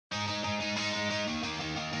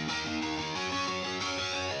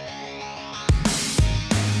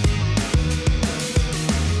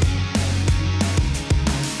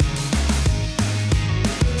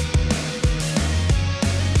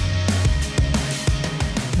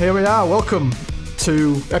here we are. Welcome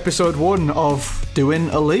to episode 1 of Doing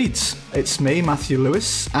a Leeds. It's me, Matthew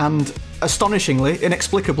Lewis, and astonishingly,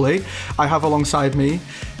 inexplicably, I have alongside me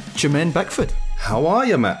Jermaine Beckford. How are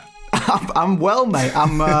you, Matt? I'm well, mate.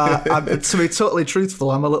 I'm to be totally truthful,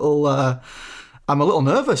 I'm a little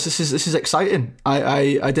nervous. This is exciting.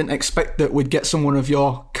 I didn't expect that we'd get someone of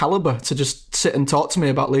your calibre to just sit and talk to me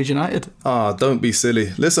about Leeds United. Don't be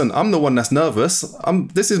silly. Listen, I'm the one that's nervous.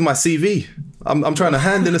 This is my CV. I'm trying to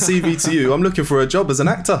hand in a CV to you. I'm looking for a job as an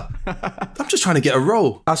actor. I'm just trying to get a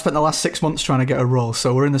role. I've spent the last 6 months trying to get a role,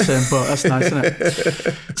 so we're in the same boat. That's nice, isn't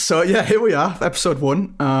it? So yeah, here we are, episode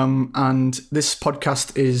 1. And this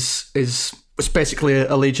podcast is it's basically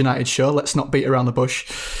a Leeds United show. Let's not beat around the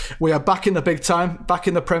bush. We are back in the big time, back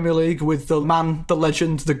in the Premier League with the man, the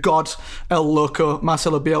legend, the god, El Loco,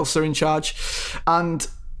 Marcelo Bielsa in charge. And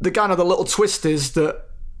the kind of the little twist is that,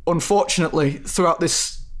 unfortunately, throughout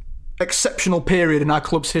this exceptional period in our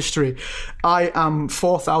club's history, I am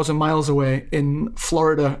 4,000 miles away in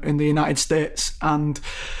Florida in the United States, and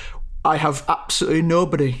I have absolutely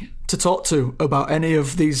nobody to talk to about any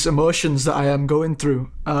of these emotions that I am going through.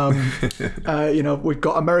 We've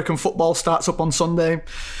got American football starts up on Sunday.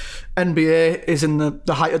 NBA is in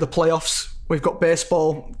the height of the playoffs. We've got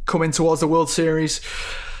baseball coming towards the World Series.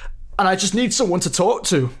 And I just need someone to talk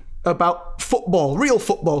to about football, real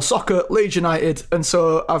football, soccer, Leeds United. And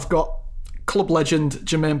so I've got club legend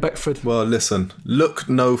Jermaine Beckford. Well, listen, look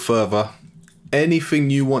no further.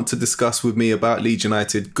 Anything you want to discuss with me about Leeds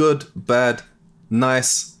United, good, bad,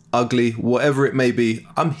 nice, ugly, whatever it may be,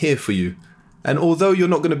 I'm here for you. And although you're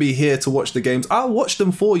not going to be here to watch the games, I'll watch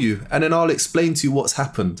them for you, and then I'll explain to you what's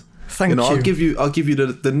happened. Thank you. I'll give you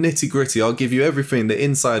the nitty gritty. I'll give you everything, the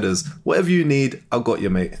insiders, whatever you need. I've got you,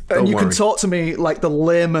 mate. Don't worry. Can talk to me like the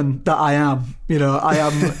layman that I am. I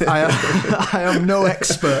am no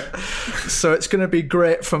expert. So it's going to be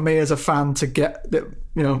great for me as a fan to get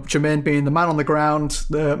Jermaine being the man on the ground,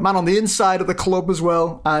 the man on the inside of the club as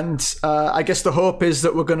well. And I guess the hope is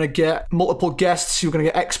that we're going to get multiple guests. We're going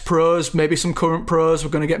to get ex-pros, maybe some current pros.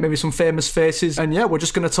 We're going to get maybe some famous faces. And yeah, we're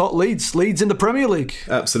just going to talk Leeds in the Premier League.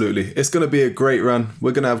 Absolutely. It's going to be a great run.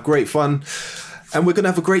 We're going to have great fun. And we're going to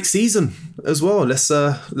have a great season as well. Let's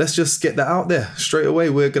just get that out there straight away.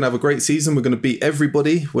 We're going to have a great season. We're going to beat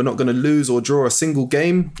everybody. We're not going to lose or draw a single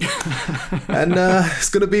game. And it's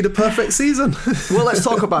going to be the perfect season. Well, let's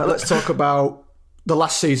talk about the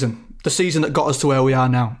last season, the season that got us to where we are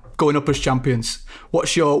now, going up as champions.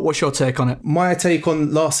 What's your take on it? My take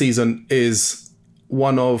on last season is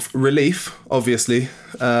one of relief, obviously,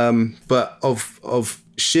 but of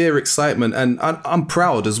sheer excitement, and I'm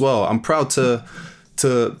proud as well. I'm proud to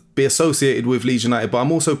be associated with Leeds United, but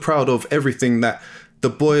I'm also proud of everything that the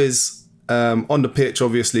boys on the pitch,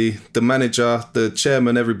 obviously, the manager, the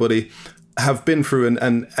chairman, everybody have been through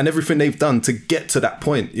and everything they've done to get to that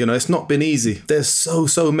point. It's not been easy. There's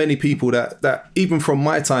so many people that even from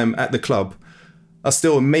my time at the club are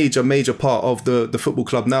still a major part of the football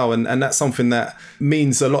club now, and that's something that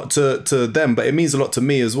means a lot to them, but it means a lot to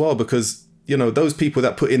me as well, because those people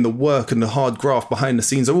that put in the work and the hard graft behind the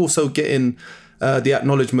scenes are also getting the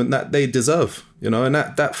acknowledgement that they deserve, and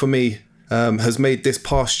that for me has made this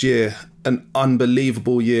past year an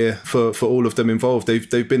unbelievable year for all of them involved.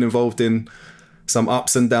 They've been involved in some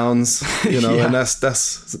ups and downs, yeah. And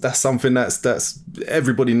that's something that's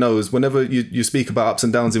everybody knows. Whenever you speak about ups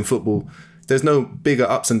and downs in football, there's no bigger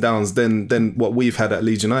ups and downs than what we've had at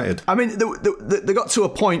Leeds United. I mean, they got to a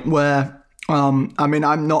point where I'm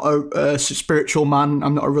not a spiritual man,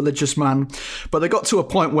 I'm not a religious man, but they got to a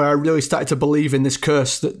point where I really started to believe in this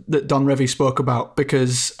curse that Don Revie spoke about,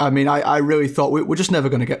 because I really thought we're just never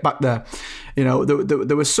going to get back there.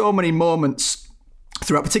 There were so many moments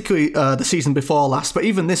throughout, particularly the season before last, but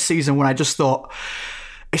even this season, when I just thought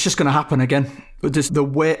it's just going to happen again. The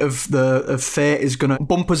weight of fate is going to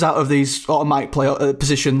bump us out of these automatic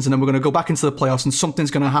positions, and then we're going to go back into the playoffs and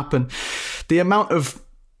something's going to happen. The amount of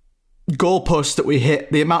goalposts that we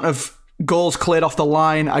hit, the amount of goals cleared off the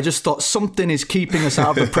line, I just thought something is keeping us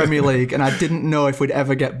out of the Premier League, and I didn't know if we'd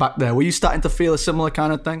ever get back there. Were you starting to feel a similar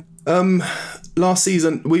kind of thing? Last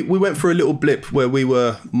season, we went through a little blip where we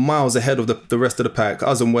were miles ahead of the rest of the pack.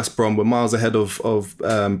 Us and West Brom were miles ahead of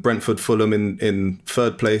Brentford, Fulham in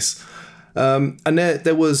third place. And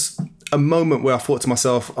there was a moment where I thought to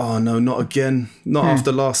myself, oh no, not again. Not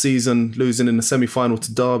after last season, losing in the semi-final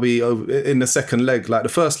to Derby in the second leg. Like, the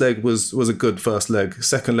first leg was a good first leg.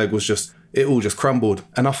 Second leg was it all just crumbled.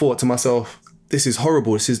 And I thought to myself, this is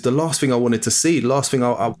horrible. This is the last thing I wanted to see. Last thing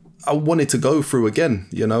I wanted to go through again,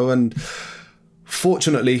 and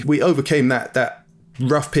fortunately we overcame that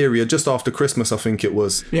rough period just after Christmas, I think it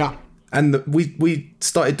was. Yeah. And we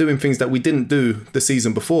started doing things that we didn't do the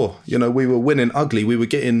season before. You know, we were winning ugly. We were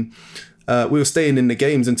staying in the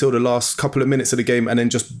games until the last couple of minutes of the game and then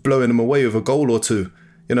just blowing them away with a goal or two.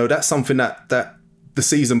 You know, that's something that the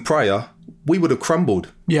season prior, we would have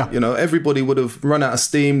crumbled. Yeah. You know, everybody would have run out of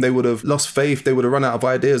steam. They would have lost faith. They would have run out of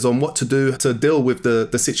ideas on what to do to deal with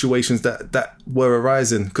the situations that were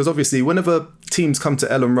arising. Because obviously, whenever teams come to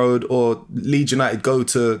Ellen Road or Leeds United go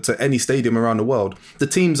to any stadium around the world, the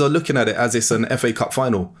teams are looking at it as it's an FA Cup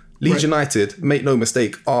final. Leeds United, make no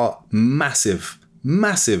mistake, are massive.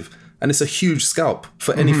 And it's a huge scalp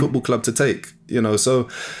for any football club to take. You know, so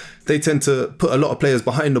they tend to put a lot of players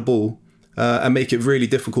behind the ball and make it really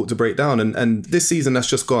difficult to break down. And this season that's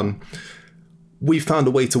just gone, we found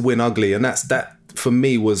a way to win ugly, and that for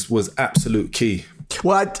me was absolute key.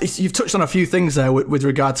 Well, you've touched on a few things there with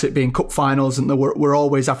regard to it being cup finals, and we're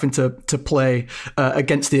always having to play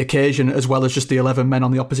against the occasion as well as just the 11 men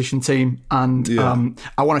on the opposition team. And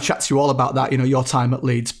I want to chat to you all about that, you know, your time at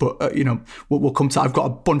Leeds. But, you know, we'll come to, I've got a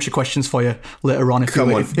bunch of questions for you later on.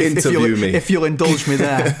 If you'll indulge me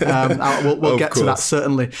there, we'll get to that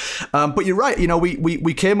certainly. But you're right, you know,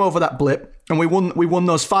 we came over that blip and we won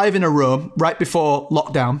those 5 in a row right before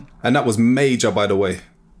lockdown. And that was major, by the way.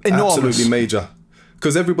 Enormous. Absolutely major.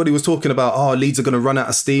 Because everybody was talking about, Leeds are going to run out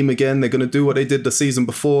of steam again. They're going to do what they did the season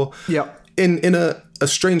before. Yeah. In a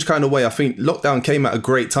strange kind of way, I think lockdown came at a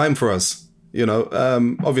great time for us. You know,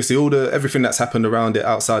 obviously everything that's happened around it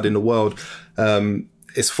outside in the world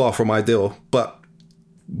is far from ideal. But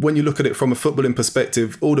when you look at it from a footballing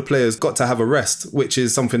perspective, all the players got to have a rest, which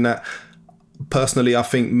is something that personally I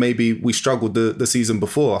think maybe we struggled the season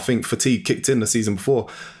before. I think fatigue kicked in the season before.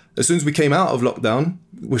 As soon as we came out of lockdown,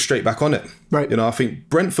 we're straight back on it. Right. You know, I think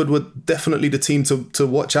Brentford were definitely the team to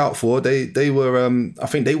watch out for. They were, I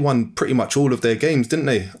think they won pretty much all of their games, didn't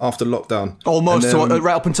they, after lockdown? Almost,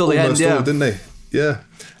 right up until the end, yeah. All, didn't they? Yeah.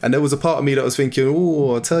 And there was a part of me that was thinking,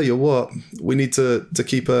 I'll tell you what, we need to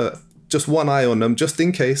keep just one eye on them, just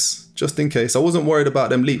in case. I wasn't worried about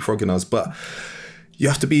them leapfrogging us, but you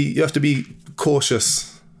have to be cautious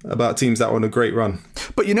about teams that were on a great run.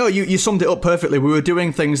 But you know, you summed it up perfectly. We were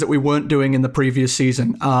doing things that we weren't doing in the previous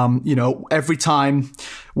season. You know, every time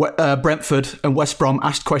Brentford and West Brom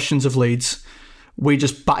asked questions of Leeds, we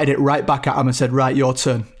just batted it right back at them and said, right, your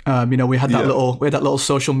turn. You know, we had that little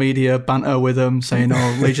social media banter with them saying,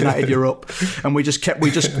 Leeds United, you're up. And we just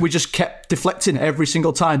kept deflecting every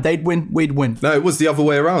single time. They'd win, we'd win. No, it was the other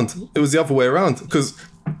way around. Because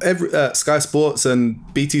Sky Sports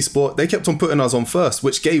and BT Sport, they kept on putting us on first,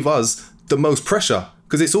 which gave us the most pressure,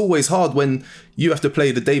 because it's always hard when you have to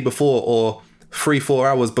play the day before or 3-4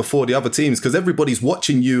 hours before the other teams, because everybody's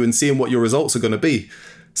watching you and seeing what your results are going to be.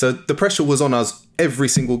 So the pressure was on us every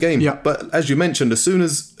single game. Yeah. But as you mentioned, as soon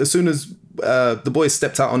as the boys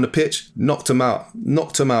stepped out on the pitch, knocked them out,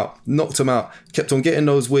 kept on getting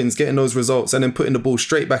those wins, getting those results, and then putting the ball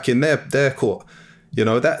straight back in their court. You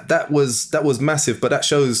know, that was massive, but that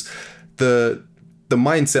shows the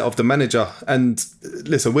mindset of the manager. And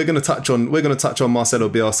listen, we're going to touch on Marcelo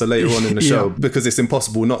Bielsa later on in the show, because it's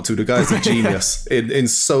impossible not to. The guy's a genius in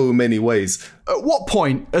so many ways. At what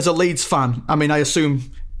point, as a Leeds fan, I mean, I assume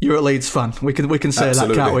you're a Leeds fan. We can say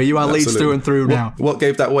Absolutely. That, can't we? You are Leeds through and through now. What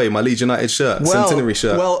gave that away? My Leeds United shirt, centenary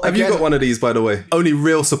shirt. Have you got one of these, by the way? Only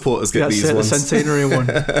real supporters get these ones. The centenary one.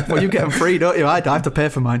 Well, you get them free, don't you? I have to pay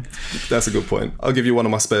for mine. That's a good point. I'll give you one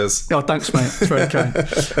of my spares. Oh, thanks, mate. It's very kind.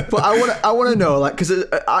 But I want to know, like, because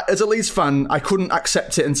as a Leeds fan, I couldn't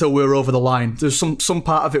accept it until we were over the line. There's some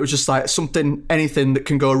part of it was just like anything that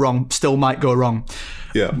can go wrong still might go wrong.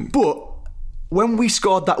 Yeah. But when we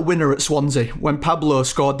scored that winner at Swansea, when Pablo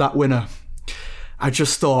scored that winner, I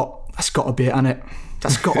just thought, that's got to be it, hasn't it?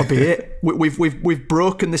 That's got to be it. We've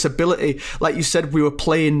broken this ability. Like you said, we were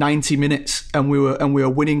playing 90 minutes and we were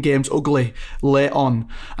winning games ugly late on.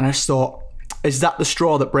 And I just thought, is that the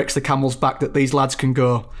straw that breaks the camel's back, that these lads can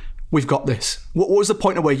go, we've got this? What was the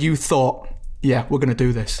point of where you thought, yeah, we're going to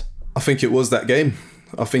do this? I think it was that game.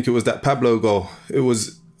 I think it was that Pablo goal. It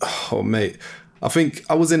was, mate. I think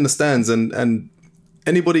I was in the stands and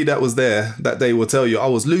anybody that was there that day will tell you I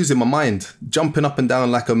was losing my mind, jumping up and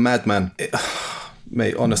down like a madman.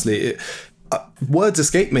 Mate, honestly, words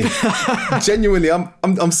escape me. Genuinely,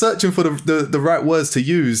 I'm searching for the right words to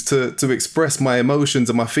use to express my emotions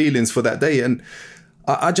and my feelings for that day, and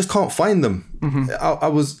I just can't find them.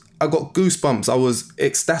 Mm-hmm. I got goosebumps. I was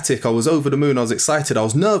ecstatic. I was over the moon. I was excited. I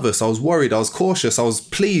was nervous. I was worried. I was cautious. I was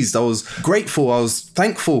pleased. I was grateful. I was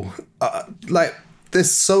thankful.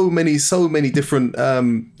 There's so many different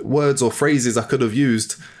words or phrases I could have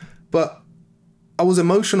used, but I was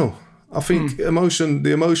emotional. I think the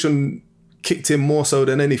emotion kicked in more so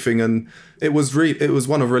than anything, and it was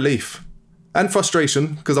one of relief and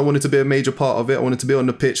frustration because I wanted to be a major part of it. I wanted to be on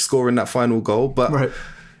the pitch scoring that final goal, but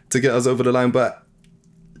to get us over the line. But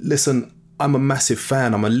listen, I'm a massive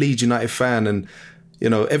fan. I'm a Leeds United fan, and you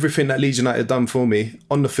know everything that Leeds United done for me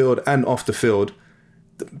on the field and off the field,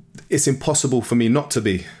 it's impossible for me not to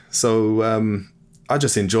be. So I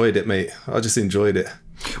just enjoyed it, mate. I just enjoyed it.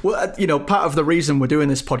 Well, you know, part of the reason we're doing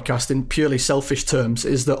this podcast in purely selfish terms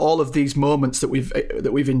is that all of these moments that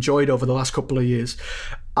we've enjoyed over the last couple of years,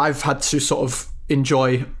 I've had to sort of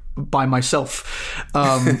enjoy by myself.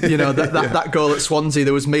 You know, that goal at Swansea,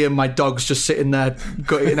 there was me and my dogs just sitting there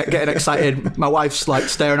getting excited. My wife's like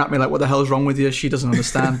staring at me like, what the hell's wrong with you? She doesn't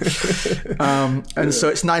understand. And so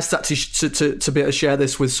it's nice to be able to share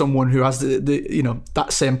this with someone who has the you know,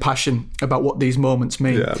 that same passion about what these moments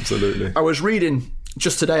mean. Yeah, absolutely. I was reading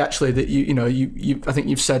just today, actually, that you I think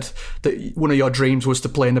you've said that one of your dreams was to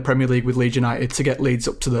play in the Premier League with Leeds United, to get Leeds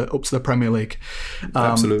up to the Premier League.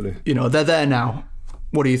 Absolutely. You know, they're there now.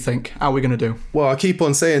 What do you think? How are we going to do? Well, I keep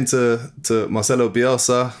on saying to Marcelo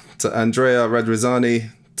Bielsa, to Andrea Radrizzani,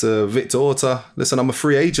 to Victor Orta, listen, I'm a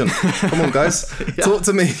free agent. Come on, guys. Talk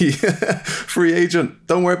to me. Free agent.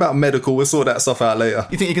 Don't worry about medical. We'll sort that stuff out later.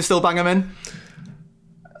 You think you can still bang them in?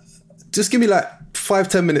 Just give me like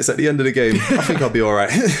 5-10 minutes at the end of the game. I think I'll be all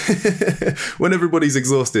right. When everybody's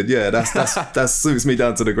exhausted, yeah, that suits me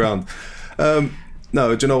down to the ground.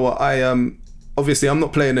 No, do you know what? Obviously I'm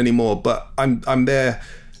not playing anymore, but I'm there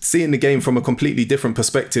seeing the game from a completely different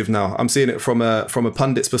perspective now. I'm seeing it from a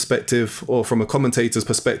pundit's perspective or from a commentator's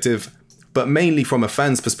perspective, but mainly from a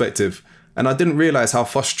fan's perspective. And I didn't realize how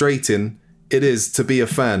frustrating it is to be a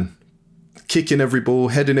fan. Kicking every ball,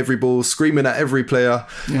 heading every ball, screaming at every player,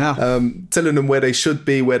 telling them where they should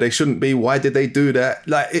be, where they shouldn't be, why did they do that?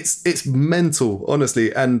 Like it's mental,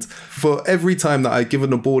 honestly. And for every time that I'd given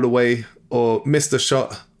the ball away or missed a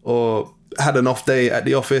shot or had an off day at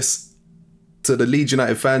the office, to the Leeds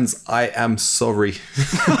United fans, I am sorry.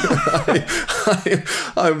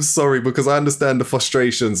 I'm sorry, because I understand the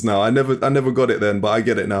frustrations now. I never got it then, but I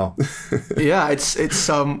get it now. Yeah, it's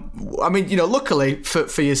I mean, you know, luckily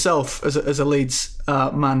for yourself as a Leeds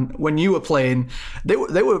man, when you were playing, they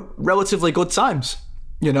were relatively good times.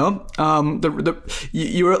 You know,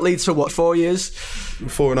 you were at Leeds for what, 4 years?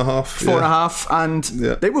 4.5. 4.5, and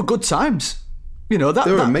they were good times. You know,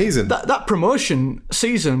 they were amazing. That promotion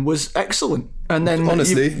season was excellent. And then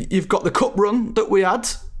honestly, you've got the cup run that we had.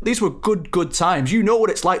 These were good times. You know what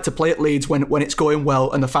it's like to play at Leeds when it's going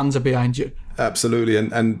well and the fans are behind you. Absolutely.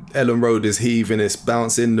 And Ellen Road is heaving, it's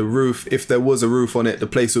bouncing. The roof, if there was a roof on it, the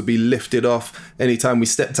place would be lifted off. Anytime we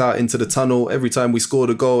stepped out into the tunnel, every time we scored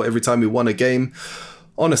a goal, every time we won a game.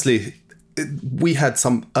 Honestly, we had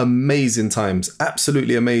some amazing times.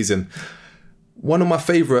 Absolutely amazing. One of my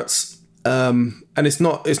favourites, and it's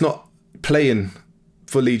not playing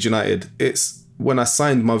for Leeds United. It's when I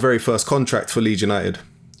signed my very first contract for Leeds United.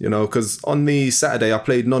 You know, because on the Saturday I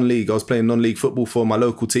played non-league. I was playing non-league football for my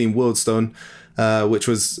local team, Wealdstone, which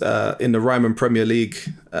was in the Ryman Premier League.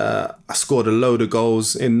 I scored a load of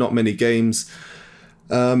goals in not many games.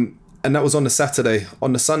 And that was on the Saturday.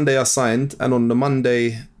 On the Sunday I signed, and on the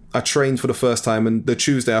Monday I trained for the first time. And the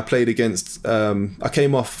Tuesday I played against, I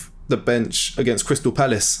came off the bench against Crystal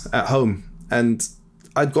Palace at home. And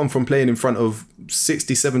I'd gone from playing in front of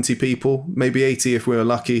 60, 70 people, maybe 80 if we were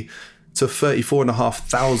lucky, to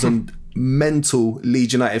 34,500 mental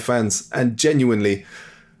Leeds United fans. And genuinely,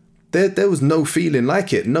 there was no feeling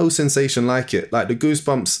like it, no sensation like it. Like the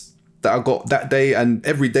goosebumps that I got that day and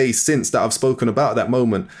every day since that I've spoken about that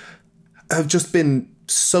moment have just been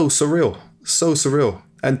so surreal, so surreal.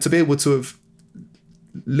 And to be able to have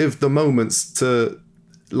lived the moments to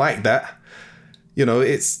like that, you know,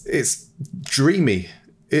 it's dreamy.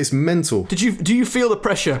 It's mental. Do you feel the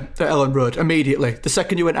pressure at Ellen Road immediately, the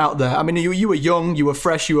second you went out there? I mean, you were young, you were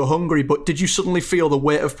fresh, you were hungry, but did you suddenly feel the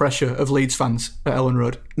weight of pressure of Leeds fans at Ellen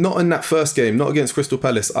Road? Not in that first game, not against Crystal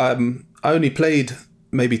Palace. I only played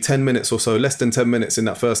maybe 10 minutes or so, less than 10 minutes in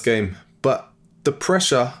that first game. But the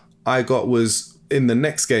pressure I got was in the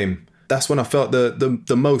next game. That's when I felt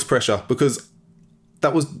the most pressure, because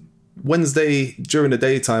that was Wednesday during the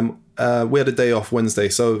daytime. We had a day off Wednesday,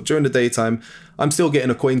 so during the daytime I'm still getting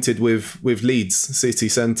acquainted with Leeds city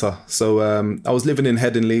centre. So I was living in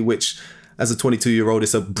Headingley, which as a 22-year-old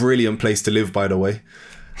is a brilliant place to live, by the way.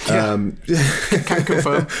 Can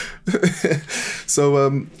confirm.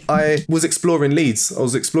 So I was exploring Leeds. I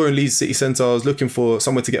was exploring Leeds city centre. I was looking for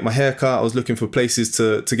somewhere to get my hair cut. I was looking for places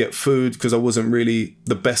to get food, because I wasn't really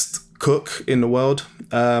the best cook in the world.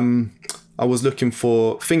 I was looking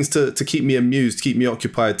for things to keep me amused, keep me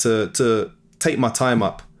occupied, to take my time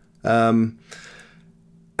up. And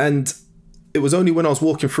it was only when I was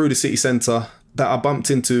walking through the city centre that I bumped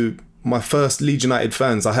into my first Leeds United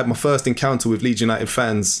fans. I had my first encounter with Leeds United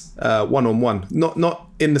fans one-on-one. Not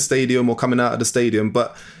in the stadium or coming out of the stadium,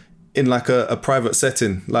 but in like a private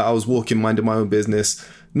setting. Like I was walking, minding my own business,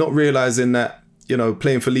 not realising that, you know,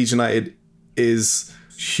 playing for Leeds United is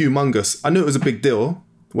humongous. I knew it was a big deal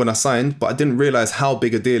when I signed, but I didn't realise how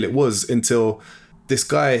big a deal it was until this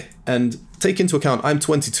guy, and take into account, I'm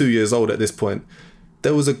 22 years old at this point.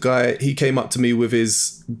 There was a guy, he came up to me with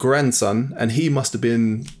his grandson, and he must have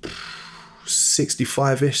been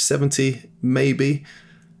 65-ish, 70 maybe.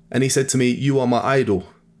 And he said to me, "You are my idol."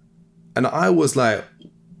 And I was like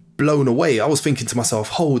blown away. I was thinking to myself,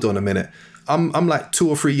 hold on a minute. I'm like 2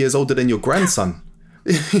 or 3 years older than your grandson.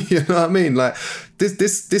 You know what I mean? Like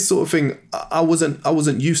this sort of thing, I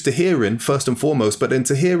wasn't used to hearing, first and foremost, but then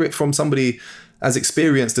to hear it from somebody as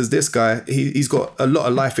experienced as this guy, he's got a lot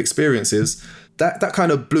of life experiences. That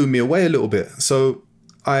kind of blew me away a little bit. So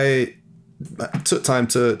I took time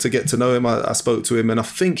to get to know him. I spoke to him, and I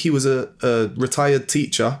think he was a retired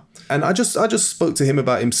teacher. And I just spoke to him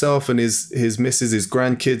about himself and his missus, his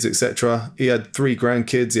grandkids, etc. He had 3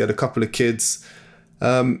 grandkids. He had a couple of kids.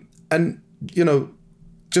 And, you know,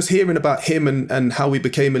 just hearing about him and how he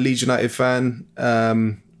became a Leeds United fan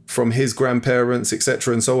from his grandparents,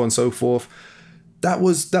 etc., and so on and so forth. That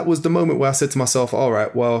was the moment where I said to myself, all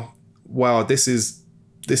right, well, wow, this is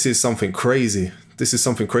something crazy. This is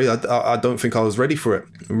something crazy. I don't think I was ready for it.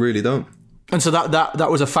 I really don't. And so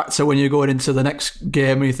that was a factor when you're going into the next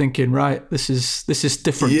game and you're thinking, right, this is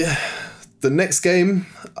different. Yeah. The next game,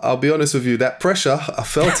 I'll be honest with you, that pressure, I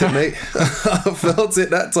felt it, mate. I felt it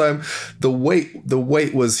that time. The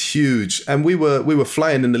weight was huge. And we were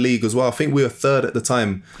flying in the league as well. I think we were 3rd at the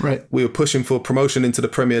time. Right. We were pushing for promotion into the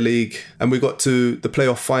Premier League, and we got to the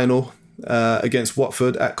playoff final against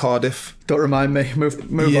Watford at Cardiff. Don't remind me. Move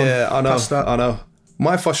yeah, on. Yeah, I know.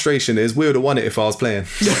 My frustration is we would have won it if I was playing.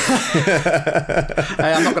 Hey,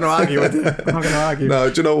 I'm not going to argue with you. I'm not going to argue. No,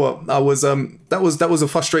 do you know what? I was that was a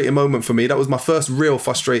frustrating moment for me. That was my first real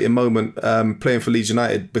frustrating moment playing for Leeds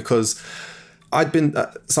United, because I'd been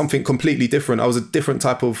something completely different. I was a different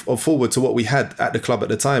type of forward to what we had at the club at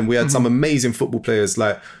the time. We had some amazing football players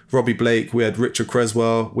like Robbie Blake. We had Richard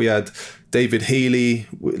Creswell. We had David Healy.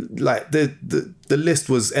 Like the list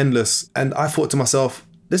was endless. And I thought to myself,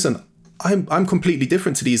 listen, I'm completely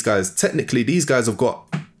different to these guys. Technically, these guys have got,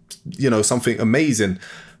 you know, something amazing,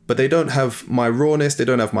 but they don't have my rawness. They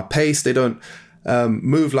don't have my pace. They don't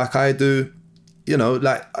move like I do. You know,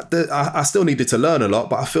 like I still needed to learn a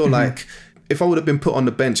lot, but I feel like if I would have been put on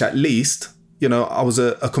the bench at least, you know, I was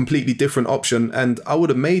a completely different option, and I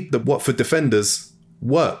would have made the Watford defenders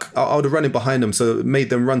work. I would have run in behind them, so it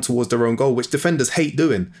made them run towards their own goal, which defenders hate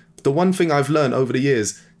doing. The one thing I've learned over the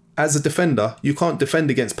years, as a defender, you can't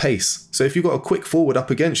defend against pace. So if you've got a quick forward up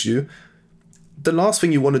against you, the last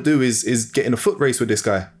thing you want to do is get in a foot race with this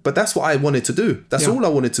guy. But that's what I wanted to do. That's all I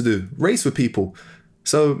wanted to do, race with people.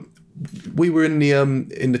 So we were in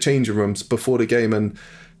the changing rooms before the game, and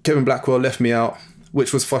Kevin Blackwell left me out,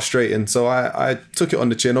 which was frustrating. So I took it on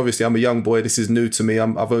the chin. Obviously, I'm a young boy. This is new to me.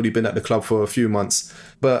 I've only been at the club for a few months.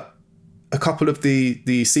 But a couple of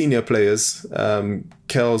the senior players,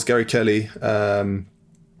 Gary Kelly,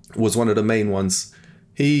 was one of the main ones.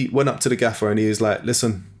 He went up to the gaffer and he was like,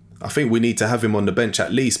 listen, I think we need to have him on the bench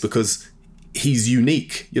at least, because he's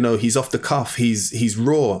unique. You know, he's off the cuff. He's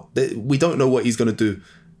raw. We don't know what he's going to do.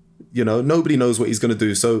 You know, nobody knows what he's going to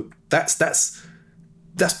do. So that's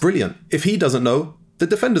brilliant. If he doesn't know, the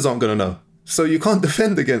defenders aren't going to know. So you can't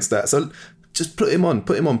defend against that. So just put him on,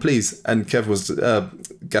 please. And Gaffer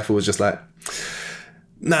was just like,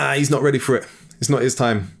 nah, he's not ready for it. It's not his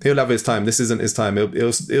time. He'll have his time. This isn't his time.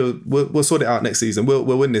 We'll sort it out next season. We'll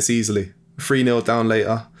win this easily. 3-0 down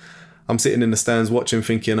later. I'm sitting in the stands watching,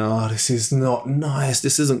 thinking, oh, this is not nice.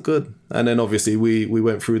 This isn't good. And then obviously we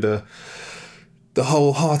went through the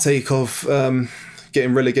whole heartache of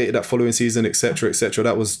getting relegated that following season, etc., etc.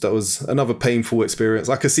 That was another painful experience.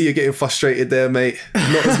 I could see you getting frustrated there, mate.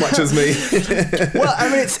 Not as much as me. Well, I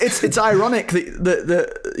mean, it's ironic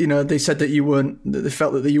that you know, they said that they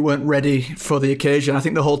felt that you weren't ready for the occasion. I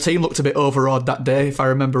think the whole team looked a bit overawed that day, if I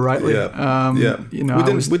remember rightly. Yeah. You know,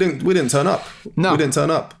 we didn't turn up. No, we didn't turn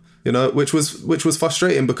up. You know, which was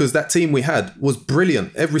frustrating, because that team we had was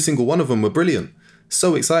brilliant. Every single one of them were brilliant.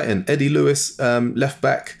 So exciting. Eddie Lewis,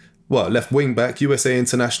 left wing back, USA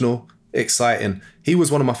international, exciting. He was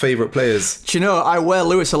one of my favourite players. Do you know, I wear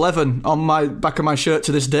Lewis 11 on my back of my shirt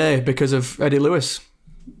to this day because of Eddie Lewis.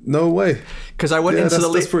 No way. Because I went into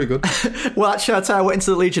that's pretty good. Well, actually, I went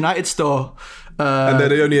into the Leeds United store And they're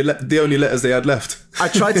the only letters they had left. I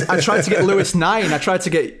tried to get Lewis 9. I tried to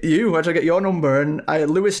get your number, and I had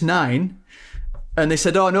Lewis 9. And they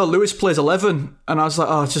said, "Oh no, Lewis plays 11," and I was like,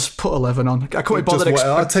 "Oh, just put 11 on." I couldn't be bothered.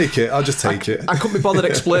 I'll take it. I'll just take it. I couldn't be bothered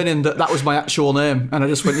explaining that was my actual name, and I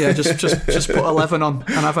just went, "Yeah, just put 11 on,"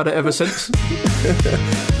 and I've had it ever since.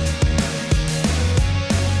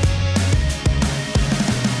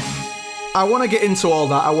 I want to get into all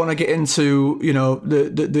that. I want to get into, you know,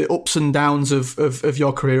 the ups and downs of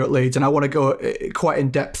your career at Leeds, and I want to go quite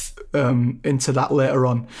in depth into that later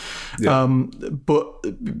on. Yeah.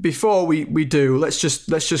 But before we do, let's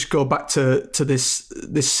just go back to this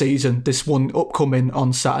season, this one upcoming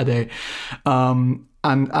on Saturday,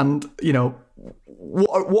 and you know.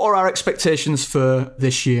 What are our expectations for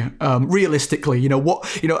this year? Realistically,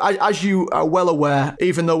 as you are well aware,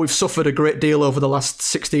 even though we've suffered a great deal over the last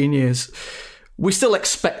 16 years, we still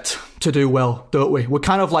expect to do well, don't we? We're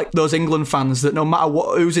kind of like those England fans that no matter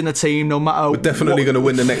who's in the team, no matter we're definitely going to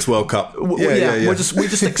win the next World Cup. Yeah. We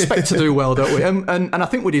just expect to do well, don't we? And I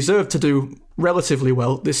think we deserve to do relatively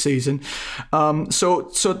well this season. So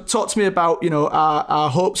talk to me about, you know, our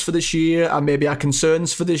hopes for this year and maybe our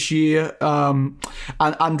concerns for this year.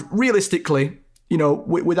 And realistically, you know,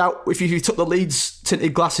 if you took the Leeds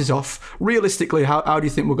tinted glasses off, realistically, how do you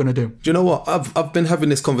think we're going to do? Do you know what? I've been having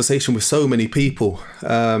this conversation with so many people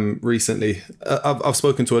recently. I've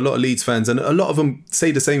spoken to a lot of Leeds fans, and a lot of them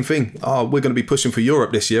say the same thing. Oh, we're going to be pushing for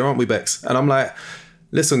Europe this year, aren't we, Bex? And I'm like,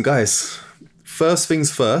 listen, guys, first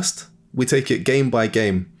things first, we take it game by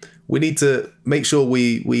game. We need to make sure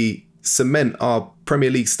we cement our Premier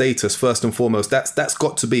League status first and foremost. That's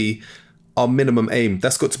got to be our minimum aim.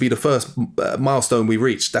 That's got to be the first milestone we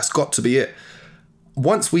reach. That's got to be it.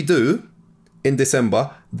 Once we do in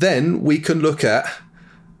December, then we can look at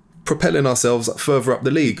propelling ourselves further up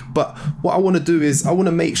the league. But what I want to do is I want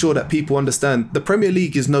to make sure that people understand the Premier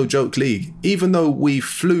League is no joke league. Even though we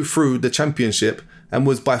flew through the Championship and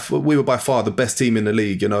we were by far the best team in the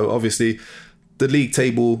league, you know, obviously the league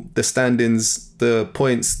table, the standings, the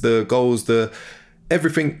points, the goals,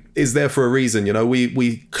 everything is there for a reason. You know,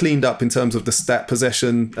 we cleaned up in terms of the stat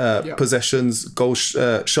possessions, goal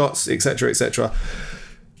shots, etc.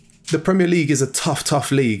 The Premier League is a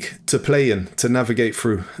tough league to play in, to navigate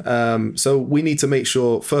through. So we need to make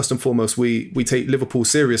sure, first and foremost, we take Liverpool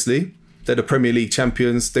seriously. They're the Premier League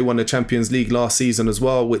champions. They won the Champions League last season as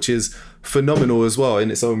well, which is phenomenal as well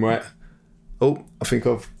in its own right. Oh, I think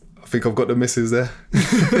I've got the misses there.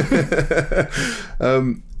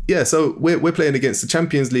 Yeah, so we're playing against the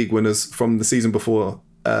Champions League winners from the season before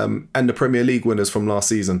and the Premier League winners from last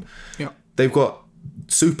season. Yeah. They've got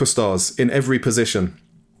superstars in every position.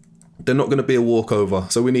 They're not going to be a walkover.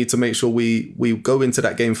 So we need to make sure we go into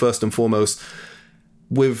that game first and foremost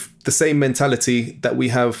with the same mentality that we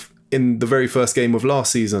have in the very first game of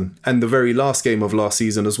last season and the very last game of last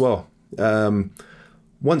season as well.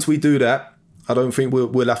 Once we do that, I don't think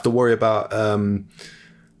we'll have to worry about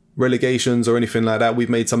relegations or anything like that. We've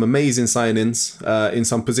made some amazing signings in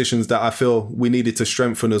some positions that I feel we needed to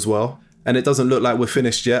strengthen as well. And it doesn't look like we're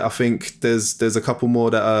finished yet. I think there's a couple more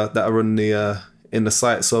that are on the in the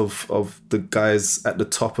sights of the guys at the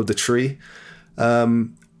top of the tree.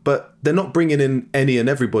 But they're not bringing in any and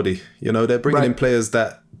everybody. You know, they're bringing in players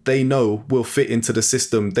that they know will fit into the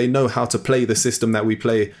system. They know how to play the system that we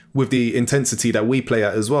play with the intensity that we play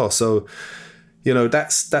at as well. So, you know,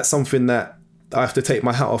 that's something that I have to take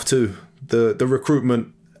my hat off to. The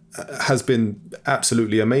recruitment has been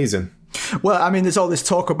absolutely amazing. Well, I mean, there's all this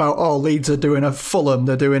talk about, Leeds are doing a Fulham,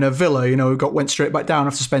 they're doing a Villa, you know, who went straight back down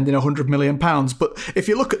after spending £100 million. But if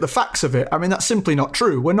you look at the facts of it, I mean, that's simply not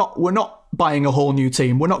true. We're not buying a whole new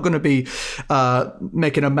team. We're not going to be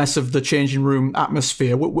making a mess of the changing room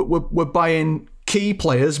atmosphere. We're buying key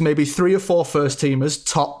players, maybe 3 or 4 first teamers,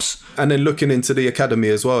 tops. And then looking into the academy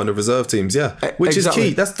as well and the reserve teams, which is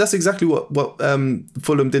key. That's exactly what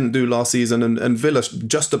Fulham didn't do last season, and Villa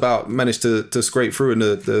just about managed to scrape through in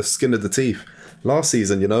the skin of the teeth last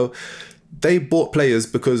season. You know, they bought players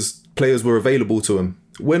because players were available to them.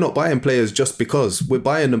 We're not buying players just because. We're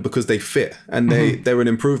buying them because they fit and they're an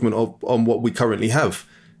improvement on what we currently have.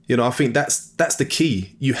 You know, I think that's the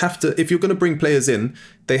key. You have to, if you're going to bring players in,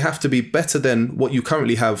 they have to be better than what you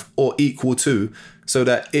currently have or equal to, so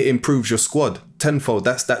that it improves your squad tenfold.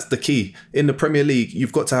 That's the key. In the Premier League,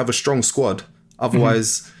 you've got to have a strong squad.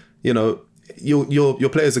 Otherwise, you know, your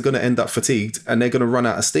players are going to end up fatigued and they're going to run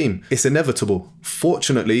out of steam. It's inevitable.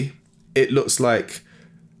 Fortunately, it looks like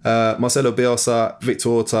Marcelo Bielsa, Victor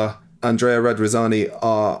Orta, Andrea Radrizzani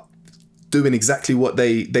are doing exactly what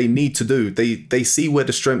they need to do. They see where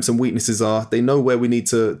the strengths and weaknesses are. They know where we need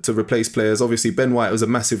to replace players. Obviously, Ben White was a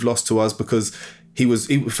massive loss to us because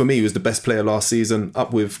for me, he was the best player last season,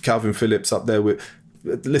 up with Calvin Phillips up there with.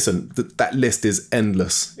 Listen, that list is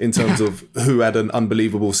endless in terms of who had an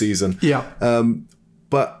unbelievable season. Yeah.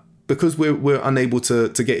 But because we're unable to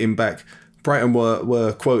get him back, Brighton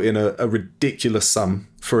were quoting a ridiculous sum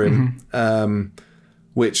for him,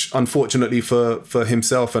 which unfortunately for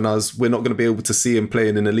himself and us, we're not going to be able to see him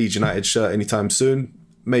playing in a Leeds United shirt anytime soon.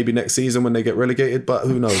 Maybe next season when they get relegated, but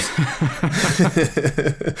who knows?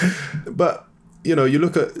 But, you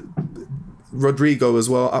look at Rodrigo as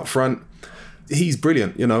well up front. He's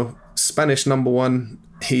brilliant, Spanish number one.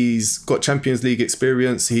 He's got Champions League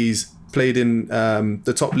experience. He's played in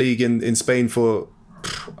the top league in Spain for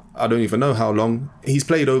I don't even know how long. He's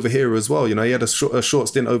played over here as well. He had a short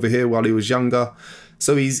stint over here while he was younger.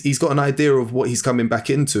 So he's got an idea of what he's coming back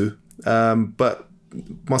into. But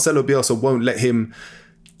Marcelo Bielsa won't let him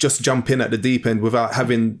just jump in at the deep end without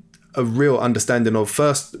having a real understanding of,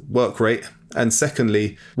 first, work rate, and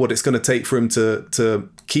secondly, what it's going to take for him to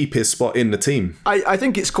keep his spot in the team. I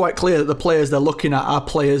think it's quite clear that the players they're looking at are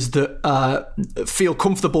players that feel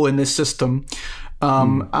comfortable in this system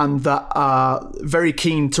and that are very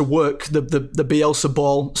keen to work the Bielsa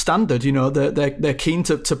ball standard. They're keen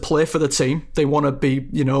to play for the team. They want to be,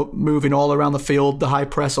 moving all around the field, the high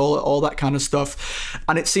press, all that kind of stuff.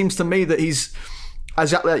 And it seems to me that he's,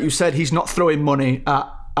 exactly like you said, he's not throwing money at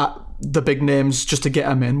the big names just to get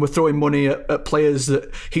them in. We're throwing money at players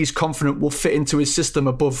that he's confident will fit into his system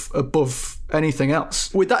above anything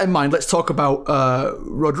else. With that in mind, let's talk about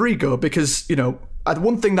Rodrigo, because,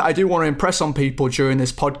 one thing that I do want to impress on people during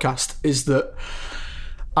this podcast is that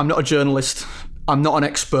I'm not a journalist. I'm not an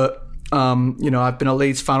expert. I've been a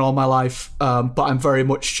Leeds fan all my life, but I'm very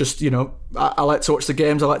much just, I like to watch the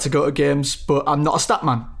games. I like to go to games, but I'm not a stat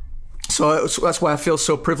man. So that's why I feel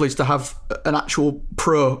so privileged to have an actual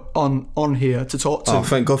pro on here to talk to. Oh,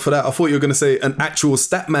 thank God for that. I thought you were going to say an actual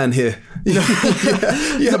stat man here. You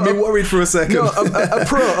had me worried for a second. No,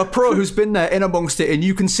 a pro who's been there in amongst it, and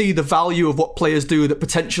you can see the value of what players do that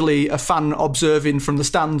potentially a fan observing from the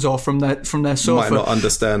stands or from their sofa might not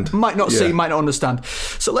understand. Might not see, might not understand.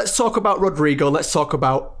 So let's talk about Rodrigo. Let's talk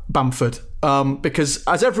about Bamford. Because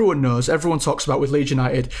as everyone knows, everyone talks about with Leeds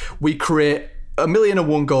United, we create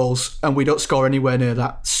 1,000,001 goals and we don't score anywhere near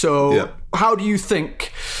that. So how do you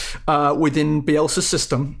think within Bielsa's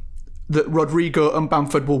system that Rodrigo and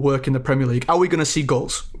Bamford will work in the Premier League? Are we going to see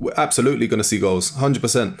goals? We're absolutely going to see goals,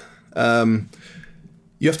 100%.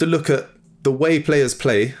 You have to look at the way players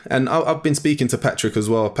play, and I've been speaking to Patrick as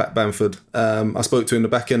well, Pat Bamford. I spoke to him in the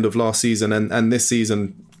back end of last season and this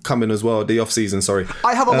season coming as well, the off season, sorry.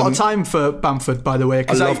 I have a lot of time for Bamford, by the way.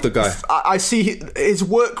 I love the guy. I see his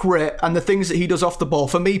work rate and the things that he does off the ball.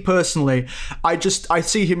 For me personally, I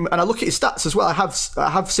see him and I look at his stats as well. I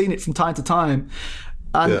have seen it from time to time.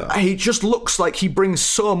 And he just looks like he brings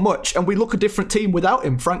so much, and we look a different team without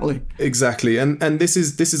him, frankly. Exactly, and this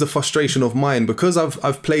is a frustration of mine because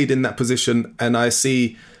I've played in that position and I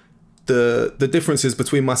see the differences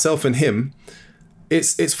between myself and him.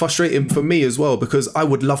 It's frustrating for me as well because I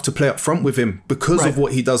would love to play up front with him because of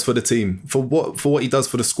what he does for the team, for what he does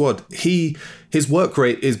for the squad. His work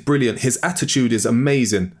rate is brilliant. His attitude is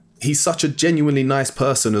amazing. He's such a genuinely nice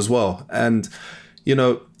person as well, and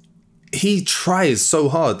he tries so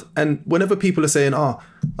hard. And whenever people are saying, oh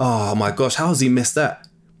my gosh, how has he missed that?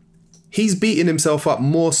 He's beating himself up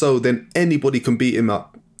more so than anybody can beat him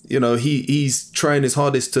up. He's trying his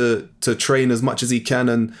hardest to train as much as he can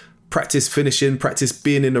and practice finishing, practice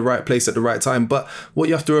being in the right place at the right time. But what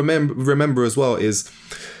you have to remember as well is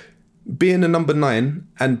being a number 9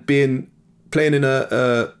 and playing in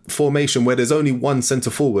a formation where there's only one centre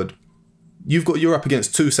forward. You're up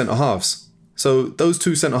against 2 centre halves. So those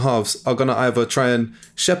 2 centre halves are going to either try and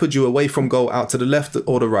shepherd you away from goal out to the left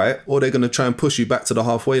or the right, or they're going to try and push you back to the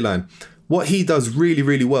halfway line. What he does really,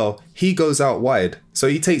 really well, he goes out wide. So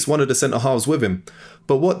he takes one of the centre halves with him.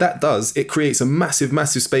 But what that does, it creates a massive,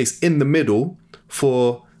 massive space in the middle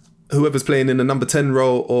for whoever's playing in the number 10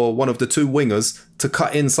 role or one of the 2 wingers to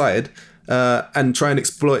cut inside and try and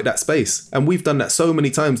exploit that space. And we've done that so many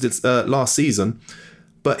times this last season.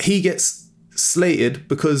 But he gets slated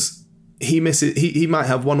because he misses. He might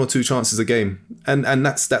have 1 or 2 chances a game, and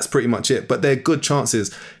that's pretty much it. But they're good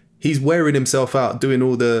chances. He's wearing himself out doing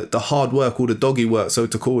all the hard work, all the doggy work, so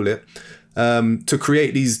to call it, to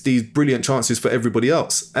create these brilliant chances for everybody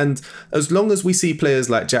else. And as long as we see players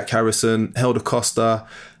like Jack Harrison, Helder Costa,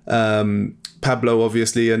 Pablo,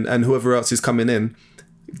 obviously, and whoever else is coming in,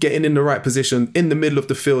 getting in the right position in the middle of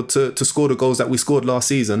the field to score the goals that we scored last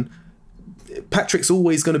season, Patrick's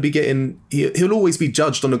always going to be he'll always be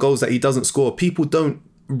judged on the goals that he doesn't score. People don't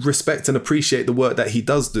respect and appreciate the work that he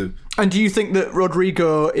does do. And do you think that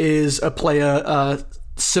Rodrigo is a player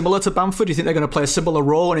similar to Bamford? Do you think they're going to play a similar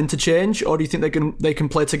role and interchange, or do you think they can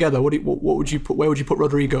play together? Where would you put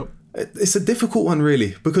Rodrigo? It's a difficult one,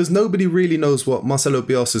 really, because nobody really knows what Marcelo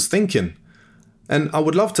Bielsa's thinking. And I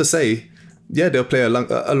would love to say, yeah, they'll play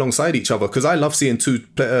alongside each other, because I love seeing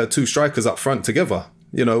two strikers up front together.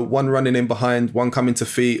 You know, one running in behind, one coming to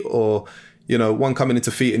feet, or, you know, one coming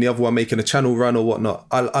into feet and the other one making a channel run or whatnot.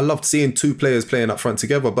 I loved seeing two players playing up front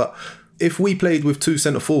together. But if we played with two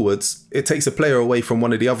centre forwards, it takes a player away from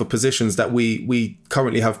one of the other positions that we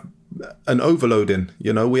currently have an overload in.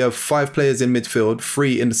 You know, we have 5 players in midfield,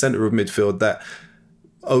 3 in the centre of midfield that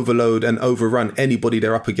overload and overrun anybody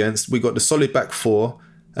they're up against. We got the solid back 4,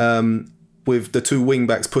 with the 2 wing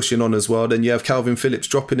backs pushing on as well. Then you have Calvin Phillips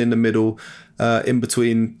dropping in the middle, in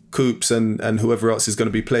between Coops and whoever else is going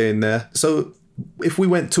to be playing there. So if we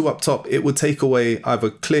went 2 up top, it would take away either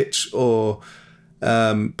Klitsch or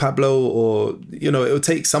Pablo, or, you know, it would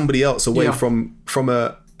take somebody else away from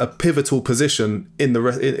a pivotal position in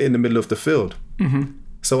the middle of the field. Mm-hmm.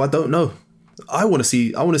 So I don't know. I want to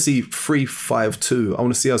see 3-5-2. I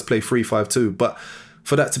want to see us play 3-5-2. But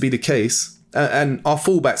for that to be the case, and our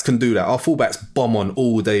fullbacks can do that. Our fullbacks bomb on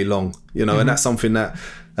all day long, you know, and that's something that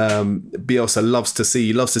Bielsa loves to see.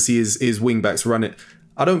 He loves to see his wingbacks run it.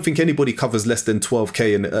 I don't think anybody covers less than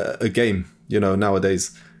 12k in a game, you know,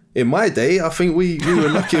 nowadays. In my day, I think we were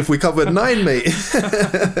lucky if we covered 9, mate.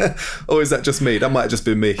 Or is that just me? That might have just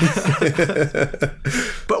been me.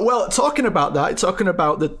 But, well, talking about the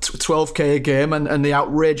 12k a game and the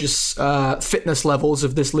outrageous fitness levels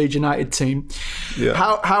of this Leeds United team,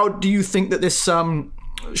 how do you think that this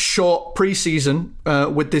short pre-season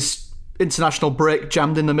with this international break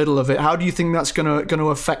jammed in the middle of it, how do you think that's going to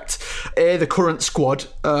affect the current squad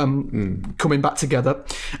coming back together,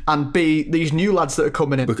 and B, these new lads that are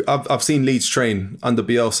coming in? Look, I've seen Leeds train under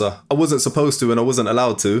Bielsa. I wasn't supposed to and I wasn't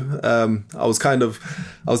allowed to. I was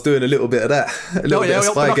doing a little bit of that. A little bit of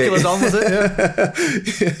Spygate. On, was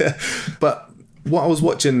it? Yeah. But what I was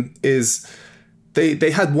watching is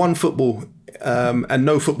they had one football and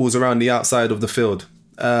no footballs around the outside of the field,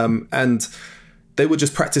 and they were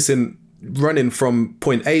just practicing running from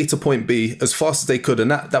point A to point B as fast as they could,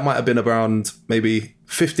 and that might have been around maybe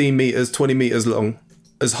 15 meters, 20 meters long,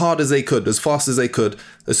 as hard as they could, as fast as they could.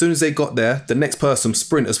 As soon as they got there, the next person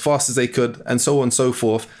sprint as fast as they could, and so on and so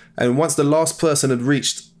forth. And once the last person had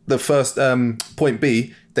reached the first point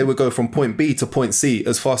B, they would go from point B to point C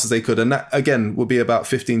as fast as they could, and that again would be about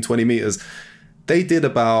 15, 20 meters. They did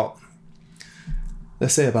about,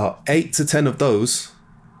 let's say, about 8 to 10 of those,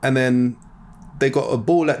 and then they got a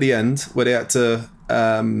ball at the end where they had to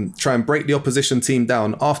try and break the opposition team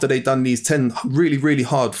down after they'd done these 10 really, really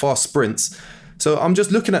hard, fast sprints. So I'm just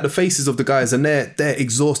looking at the faces of the guys, and they're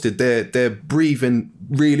exhausted. They're breathing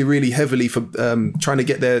really, really heavily for trying to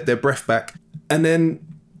get their breath back. And then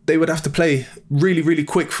they would have to play really, really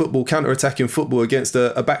quick football, counter-attacking football against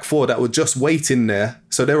a back 4 that were just waiting there.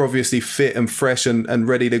 So they're obviously fit and fresh and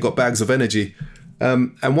ready. They got bags of energy.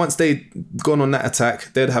 And once they'd gone on that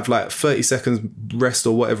attack, they'd have like 30 seconds rest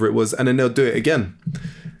or whatever it was, and then they'll do it again.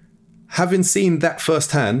 Having seen that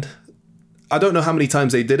firsthand, I don't know how many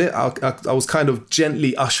times they did it. I was kind of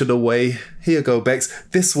gently ushered away. Here you go, Bex.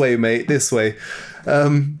 This way, mate. This way.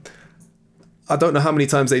 I don't know how many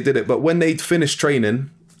times they did it, but when they'd finished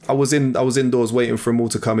training, I was indoors waiting for them all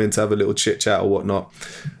to come in to have a little chit chat or whatnot.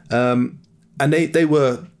 And they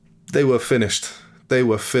were finished. They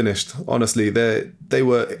were finished. Honestly, they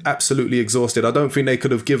were absolutely exhausted. I don't think they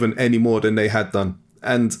could have given any more than they had done.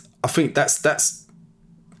 And I think that's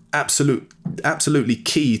absolutely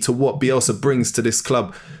key to what Bielsa brings to this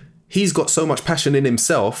club. He's got so much passion in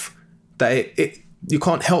himself that you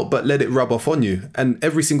can't help but let it rub off on you. And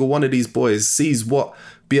every single one of these boys sees what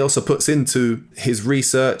Bielsa puts into his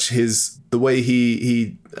research, the way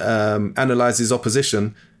he analyzes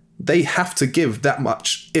opposition. They have to give that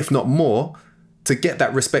much, if not more, to get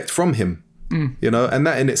that respect from him, you know, and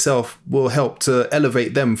that in itself will help to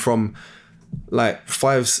elevate them from like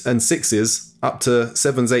 5s and 6s up to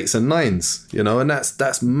 7s, 8s and 9s, you know, and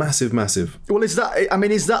that's massive. Well, is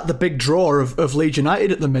that the big draw of Leeds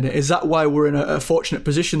United at the minute? Is that why we're in a fortunate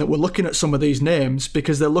position that we're looking at some of these names,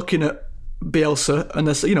 because they're looking at Bielsa and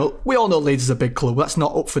they're, you know, we all know Leeds is a big club. That's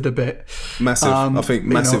not up for debate. Massive. I think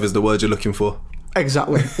massive is the word you're looking for.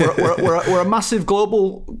 Exactly. We're a massive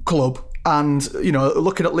global club. And, you know,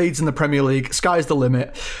 looking at Leeds in the Premier League, sky's the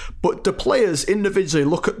limit. But the players individually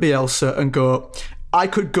look at Bielsa and go, I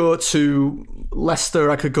could go to Leicester,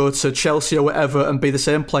 I could go to Chelsea or whatever and be the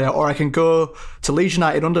same player, or I can go to Leeds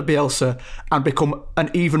United under Bielsa and become an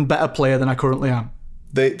even better player than I currently am.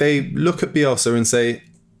 They look at Bielsa and say,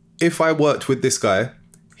 if I worked with this guy,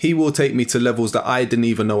 he will take me to levels that I didn't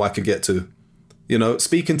even know I could get to. You know,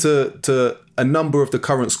 speaking to a number of the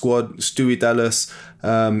current squad, Stewie Dallas,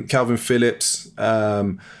 Calvin Phillips,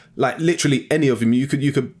 like literally any of them, you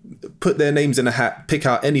could put their names in a hat, pick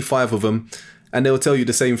out any 5 of them, and they'll tell you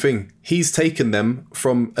the same thing. He's taken them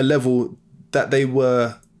from a level that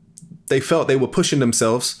they felt they were pushing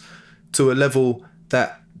themselves to a level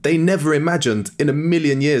that they never imagined in a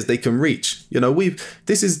million years they can reach. You know,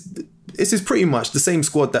 this is pretty much the same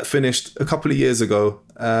squad that finished a couple of years ago,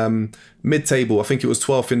 mid-table. I think it was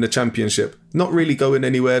 12th in the championship. Not really going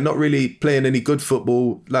anywhere, not really playing any good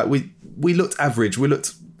football. Like we looked average. We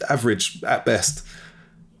looked average at best.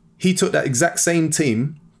 He took that exact same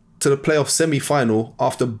team to the playoff semi-final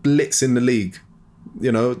after blitzing the league.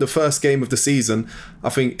 You know, the first game of the season, I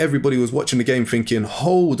think everybody was watching the game thinking,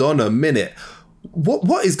 hold on a minute,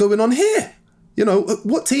 what is going on here? You know,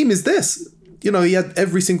 what team is this? You know, he had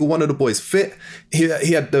every single one of the boys fit. He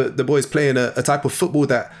had the boys playing a type of football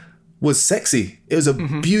that was sexy. It was a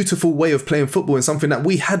beautiful way of playing football and something that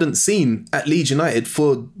we hadn't seen at Leeds United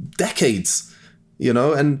for decades, you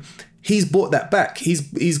know, and he's brought that back.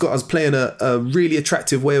 He's got us playing a really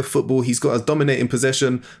attractive way of football. He's got us dominating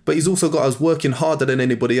possession, but he's also got us working harder than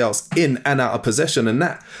anybody else in and out of possession. And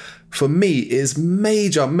that, for me, is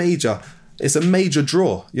major. It's a major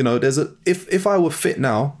draw. You know, if I were fit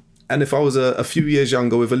now, and if I was a few years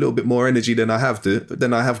younger with a little bit more energy than I have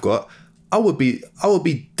got, I would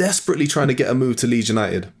be desperately trying to get a move to Leeds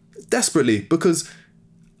United. Desperately, because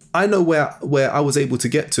I know where I was able to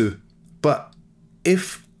get to. But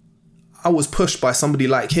if I was pushed by somebody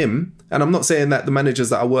like him, and I'm not saying that the managers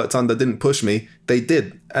that I worked under didn't push me, they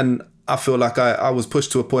did. And I feel like I was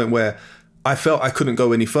pushed to a point where I felt I couldn't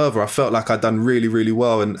go any further. I felt like I'd done really, really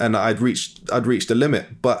well and I'd reached the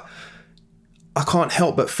limit. But I can't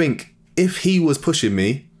help but think, if he was pushing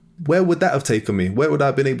me, where would that have taken me? Where would I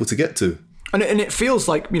have been able to get to? And it feels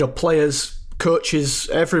like, you know, players, coaches,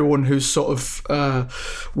 everyone who's sort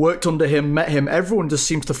of worked under him, met him, everyone just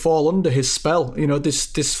seems to fall under his spell. You know, this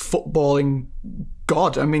footballing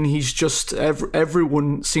god. I mean, he's just,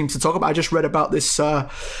 everyone seems to talk about. I just read about this.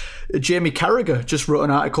 Jamie Carragher just wrote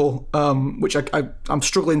an article, which I'm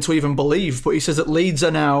struggling to even believe, but he says that Leeds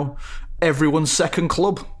are now everyone's second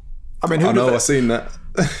club. I mean, I've seen that.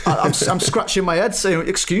 I'm scratching my head saying,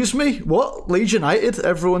 excuse me, what? Leeds United,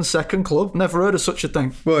 everyone's second club? Never heard of such a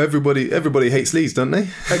thing. Well, everybody hates Leeds, don't they?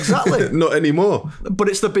 Exactly. Not anymore. But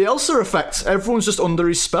it's the Bielsa effect. Everyone's just under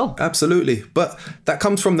his spell. Absolutely. But that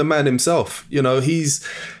comes from the man himself. You know, he's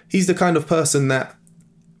the kind of person that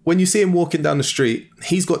when you see him walking down the street,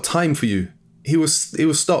 he's got time for you. He will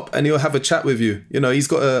stop and he'll have a chat with you. You know, he's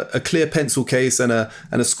got a clear pencil case and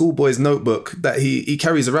a schoolboy's notebook that he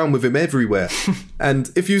carries around with him everywhere.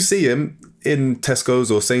 And if you see him in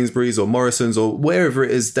Tesco's or Sainsbury's or Morrison's or wherever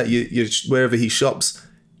it is that wherever he shops,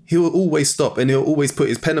 he will always stop and he'll always put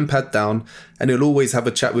his pen and pad down and he'll always have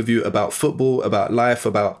a chat with you about football, about life,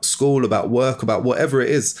 about school, about work, about whatever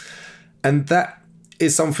it is. And that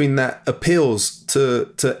is something that appeals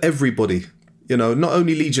to everybody. You know, not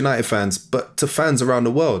only Leeds United fans, but to fans around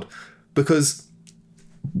the world. Because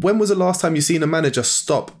when was the last time you seen a manager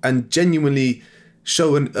stop and genuinely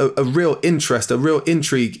show a real interest, a real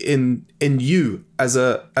intrigue in you as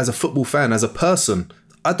a football fan, as a person?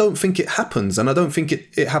 I don't think it happens, and I don't think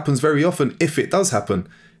it happens very often if it does happen.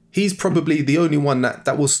 He's probably the only one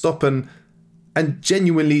that will stop and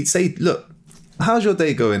genuinely say, look, how's your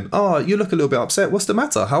day going? Oh, you look a little bit upset. What's the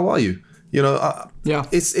matter? How are you? You know, yeah,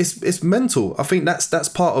 it's mental. I think that's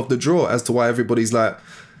part of the draw as to why everybody's like,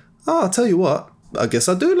 oh, I'll tell you what, I guess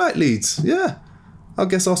I do like Leeds. Yeah, I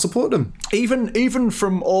guess I'll support them. Even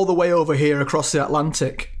from all the way over here across the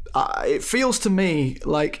Atlantic, it feels to me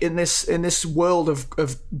like in this world of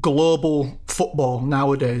global football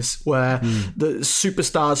nowadays, where the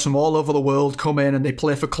superstars from all over the world come in and they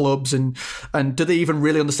play for clubs, and do they even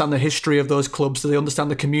really understand the history of those clubs? Do they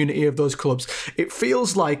understand the community of those clubs? It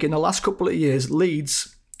feels like in the last couple of years,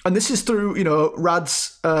 Leeds, and this is through, you know,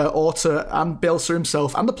 Rads, Orta and Bielsa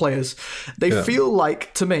himself and the players, they feel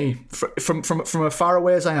like, to me, from as far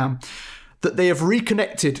away as I am, that they have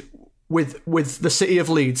reconnected with the city of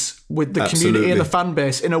Leeds, with the community and the fan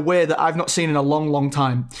base in a way that I've not seen in a long, long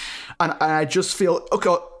time. And I just feel,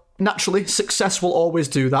 okay, naturally, success will always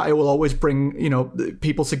do that. It will always bring,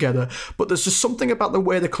 people together. But there's just something about the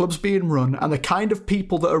way the club's being run and the kind of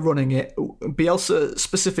people that are running it, Bielsa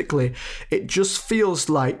specifically, it just feels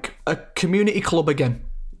like a community club again.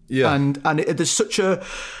 Yeah. And there's such a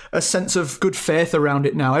sense of good faith around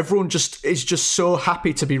it now. Everyone is just so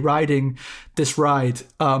happy to be riding this ride.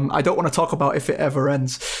 I don't want to talk about if it ever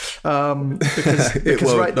ends, because it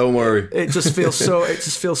won't. Right, don't worry. It just feels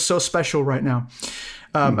so special right now.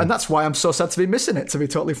 And that's why I'm so sad to be missing it, to be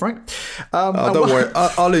totally frank. Don't worry.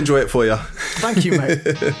 I'll enjoy it for you. Thank you, mate.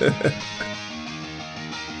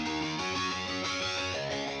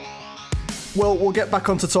 Well, we'll get back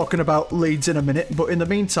onto talking about Leeds in a minute, but in the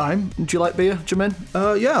meantime, do you like beer, Jermaine?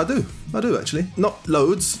 Yeah, I do actually. Not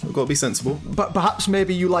loads, I've got to be sensible. But perhaps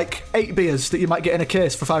maybe you like 8 beers that you might get in a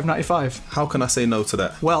case for $5.95. How can I say no to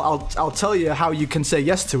that? Well, I'll tell you how you can say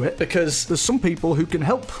yes to it, because there's some people who can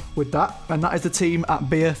help with that, and that is the team at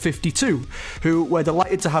Beer 52, who we're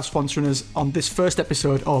delighted to have sponsoring us on this first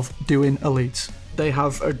episode of Doing a Leeds. They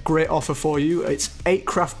have a great offer for you. It's 8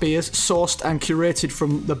 craft beers sourced and curated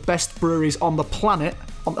from the best breweries on the planet.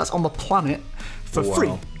 That's on the planet for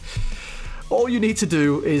free. All you need to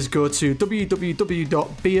do is go to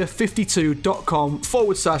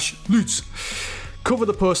www.beer52.com/Leeds. Cover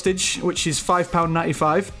the postage, which is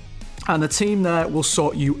 £5.95. And the team there will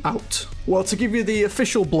sort you out. Well, to give you the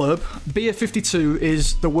official blurb, Beer 52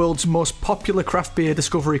 is the world's most popular craft beer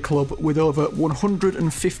discovery club with over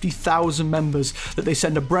 150,000 members that they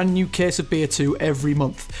send a brand new case of beer to every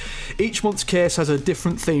month. Each month's case has a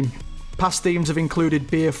different theme. Past themes have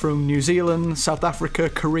included beer from New Zealand, South Africa,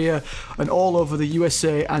 Korea, and all over the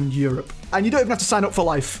USA and Europe. And you don't even have to sign up for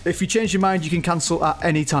life. If you change your mind, you can cancel at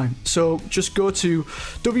any time. So just go to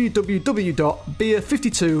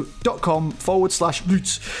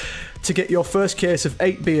www.beer52.com/Leeds to get your first case of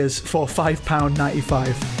 8 beers for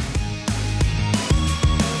 £5.95.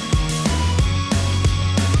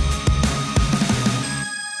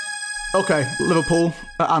 Okay, Liverpool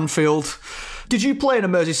at Anfield. Did you play in a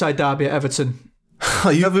Merseyside derby at Everton?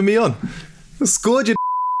 Are you having me on? I scored you.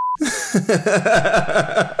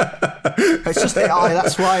 It's just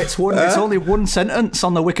that's why it's one. It's only one sentence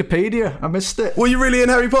on the Wikipedia. I missed it. Were you really in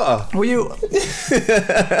Harry Potter? Were you?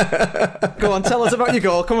 Go on, tell us about your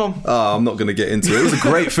goal. Come on. Oh, I'm not going to get into it. It was a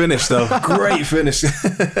great finish, though. Great finish.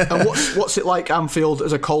 And what's it like, Anfield,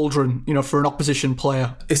 as a cauldron? For an opposition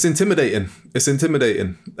player. It's intimidating. As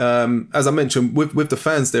I mentioned, with the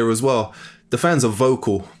fans there as well. The fans are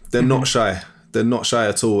vocal. They're not shy. They're not shy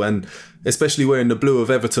at all, and especially wearing the blue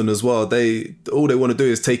of Everton as well. All they want to do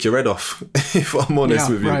is take your head off. If I'm honest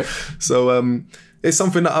with you, right. So it's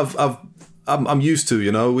something that I'm used to.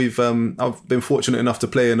 I've been fortunate enough to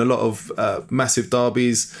play in a lot of massive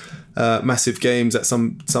derbies, massive games at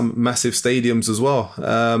some massive stadiums as well.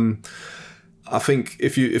 I think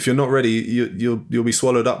if you're not ready, you'll be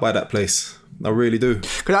swallowed up by that place. I really do.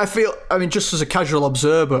 Because just as a casual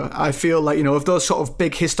observer, I feel like, if those sort of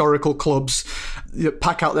big historical clubs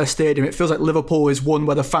pack out their stadium, it feels like Liverpool is one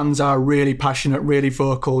where the fans are really passionate, really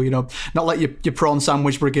vocal, not like your prawn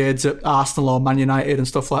sandwich brigades at Arsenal or Man United and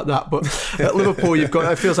stuff like that. But at Liverpool,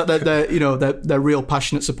 it feels like they're real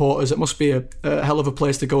passionate supporters. It must be a hell of a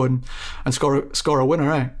place to go and score a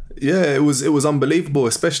winner, eh? Yeah, it was unbelievable,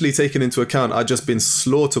 especially taking into account I'd just been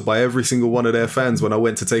slaughtered by every single one of their fans when I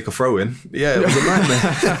went to take a throw in. Yeah, it was a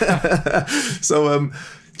nightmare. So, do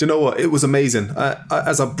you know what? It was amazing.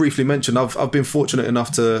 As I briefly mentioned, I've been fortunate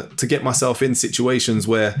enough to get myself in situations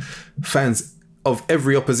where fans of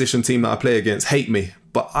every opposition team that I play against hate me.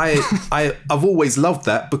 But I've always loved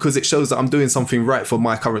that because it shows that I'm doing something right for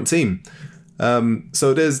my current team.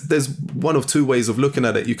 So there's one of two ways of looking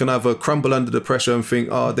at it. You can either crumble under the pressure and think,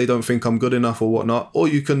 they don't think I'm good enough or whatnot, or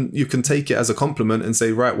you can take it as a compliment and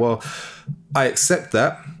say, right, well, I accept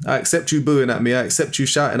that. I accept you booing at me. I accept you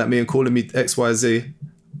shouting at me and calling me X, Y, Z.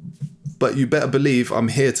 But you better believe I'm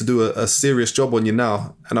here to do a serious job on you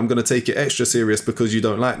now, and I'm going to take it extra serious because you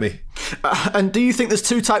don't like me. And do you think there's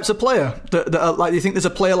two types of player that are like? Do you think there's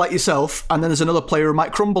a player like yourself, and then there's another player who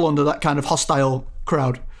might crumble under that kind of hostile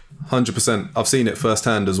crowd? 100%. I've seen it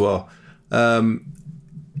firsthand as well. I'm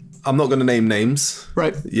not going to name names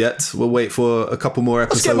yet. We'll wait for a couple more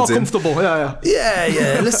episodes. Let's get more comfortable. Yeah.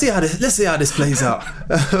 Let's see how this plays out.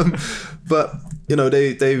 But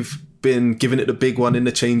they've been giving it the big one in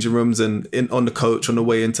the changing rooms and on the coach on the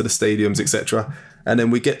way into the stadiums, etc. And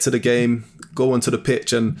then we get to the game, go onto the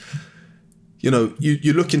pitch, and you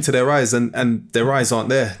look into their eyes and their eyes aren't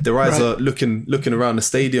there. Their eyes are looking around the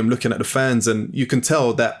stadium, looking at the fans, and you can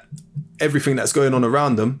tell that everything that's going on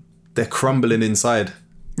around them, they're crumbling inside.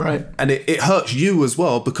 Right. And it hurts you as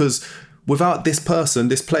well, because without this person,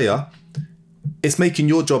 this player, it's making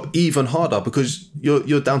your job even harder because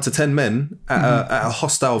you're down to 10 men at a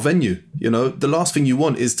hostile venue. You know, the last thing you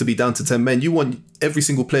want is to be down to 10 men. You want every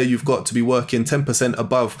single player you've got to be working 10%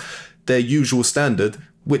 above their usual standard,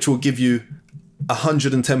 which will give you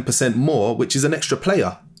 110% more, which is an extra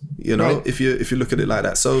player, you know, right. if you look at it like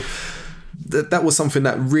that. So that was something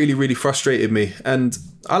that really, really frustrated me. And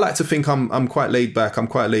I like to think I'm quite laid back. I'm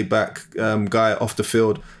quite a laid back guy off the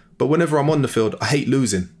field. But whenever I'm on the field, I hate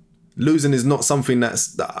losing. Losing is not something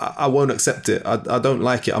that I won't accept it. I don't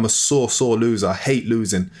like it. I'm a sore loser. I hate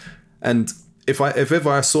losing. And if ever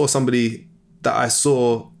I saw somebody that I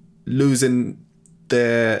saw losing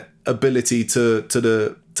their ability to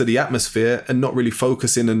the atmosphere and not really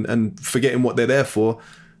focusing and forgetting what they're there for,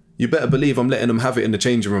 you better believe I'm letting them have it in the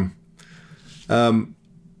changing room.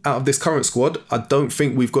 Out of this current squad, I don't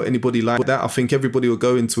think we've got anybody like that. I think everybody will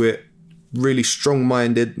go into it really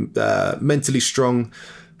strong-minded, mentally strong,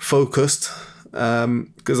 focused,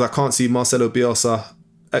 because I can't see Marcelo Bielsa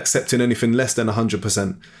accepting anything less than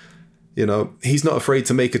 100%. You know, he's not afraid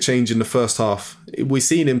to make a change in the first half. We've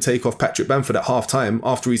seen him take off Patrick Bamford at half-time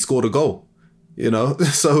after he scored a goal. You know,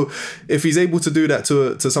 so if he's able to do that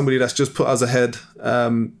to somebody that's just put us ahead,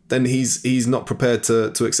 then he's not prepared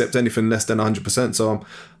to accept anything less than 100%. So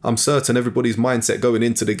I'm certain everybody's mindset going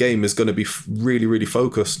into the game is going to be really, really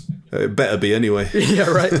focused. It better be anyway. Yeah,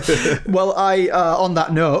 right. Well, on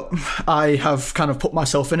that note, I have kind of put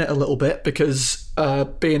myself in it a little bit because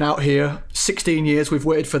being out here, 16 years we've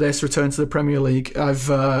waited for this return to the Premier League.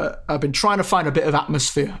 I've been trying to find a bit of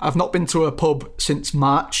atmosphere. I've not been to a pub since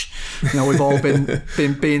March. You know, we've all been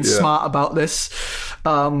being smart about this.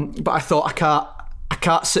 But I thought I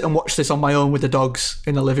can't sit and watch this on my own with the dogs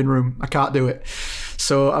in the living room. I can't do it.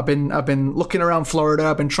 So I've been looking around Florida.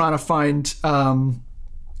 I've been trying to find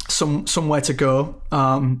somewhere to go.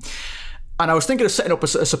 And I was thinking of setting up a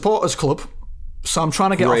supporters club. So I'm trying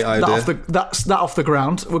to get that off the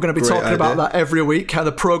ground. We're going to be talking about that every week, how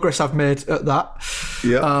the progress I've made at that.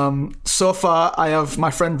 Yeah. So far, I have my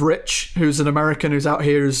friend Rich, who's an American who's out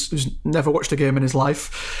here, who's never watched a game in his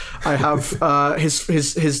life. I have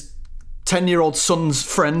his 10-year-old son's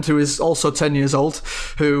friend, who is also 10 years old,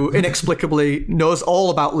 who inexplicably knows all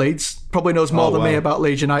about Leeds, probably knows more than me about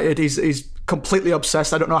Leeds United. He's completely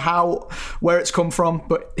obsessed. I don't know where it's come from,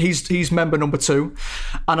 but he's member number 2.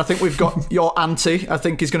 And I think we've got your auntie. I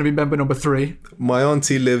think he's going to be member number 3. My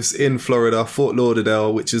auntie lives in Florida, Fort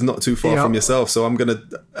Lauderdale, which is not too far from yourself. So I'm going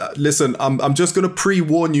to listen. I'm just going to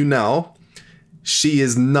pre-warn you now. She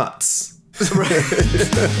is nuts.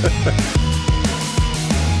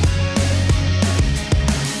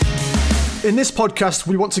 In this podcast,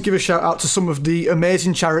 we want to give a shout out to some of the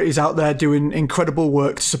amazing charities out there doing incredible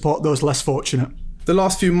work to support those less fortunate. The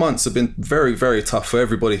last few months have been very, very tough for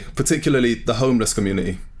everybody, particularly the homeless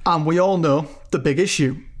community. And we all know the big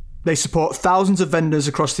issue. They support thousands of vendors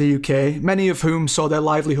across the UK, many of whom saw their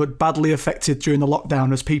livelihood badly affected during the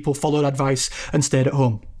lockdown as people followed advice and stayed at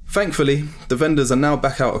home. Thankfully, the vendors are now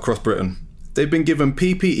back out across Britain. They've been given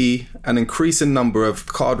PPE, an increasing number of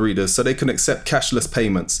card readers so they can accept cashless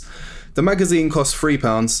payments. The magazine costs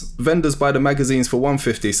 £3. Vendors buy the magazines for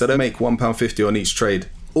 £1.50, so they make £1.50 on each trade.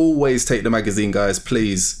 Always take the magazine, guys,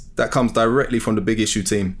 please. That comes directly from the Big Issue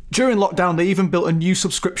team. During lockdown, they even built a new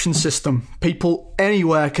subscription system. People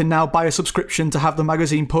anywhere can now buy a subscription to have the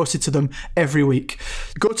magazine posted to them every week.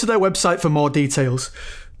 Go to their website for more details.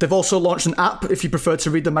 They've also launched an app if you prefer to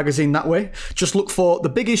read the magazine that way. Just look for The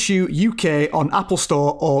Big Issue UK on Apple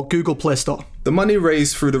Store or Google Play Store. The money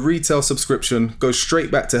raised through the retail subscription goes straight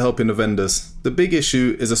back to helping the vendors. The Big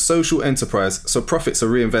Issue is a social enterprise, so profits are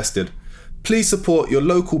reinvested. Please support your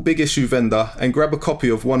local Big Issue vendor and grab a copy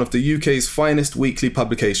of one of the UK's finest weekly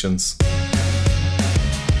publications.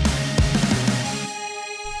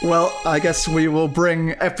 Well, I guess we will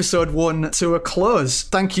bring episode 1 to a close.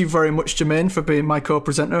 Thank you very much, Jermaine, for being my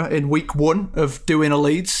co-presenter in week 1 of Doing a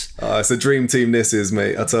Leeds. It's a dream team this is,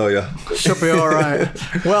 mate, I tell you. Should be all right.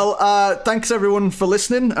 Well, thanks everyone for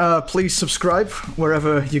listening. Please subscribe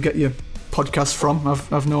wherever you get your podcasts from.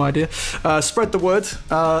 I've no idea. Spread the word.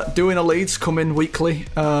 Doing a Leeds coming weekly.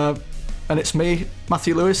 And it's me,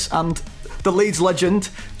 Matthew Lewis, and the Leeds legend,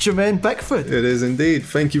 Jermaine Beckford. It is indeed.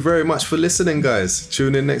 Thank you very much for listening, guys.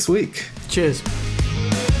 Tune in next week. Cheers.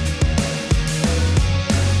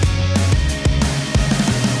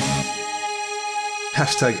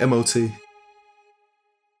 #MOT.